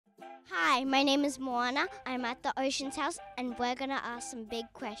Hi, my name is Moana. I'm at the Oceans House and we're going to ask some big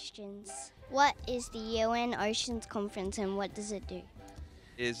questions. What is the UN Oceans Conference and what does it do?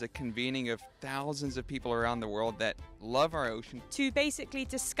 Is a convening of thousands of people around the world that love our ocean to basically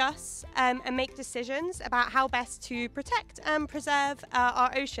discuss and make decisions about how best to protect and preserve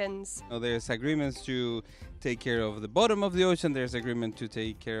our oceans. There's agreements to take care of the bottom of the ocean, there's agreement to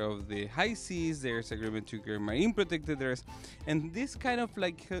take care of the high seas, there's agreement to care marine protected areas, and this kind of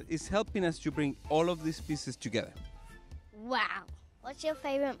is helping us to bring all of these pieces together. Wow. What's your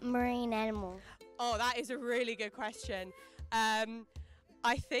favorite marine animal? Oh, that is a really good question.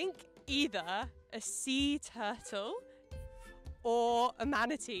 I think either a sea turtle or a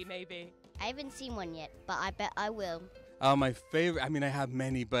manatee, maybe. I haven't seen one yet, but I bet I will. My favorite, I have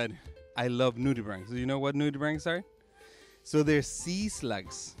many, but I love nudibranchs. Do you know what nudibranchs are? So they're sea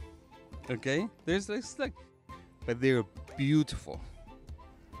slugs, okay? There's like slug, but they're beautiful.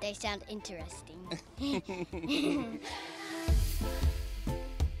 They sound interesting.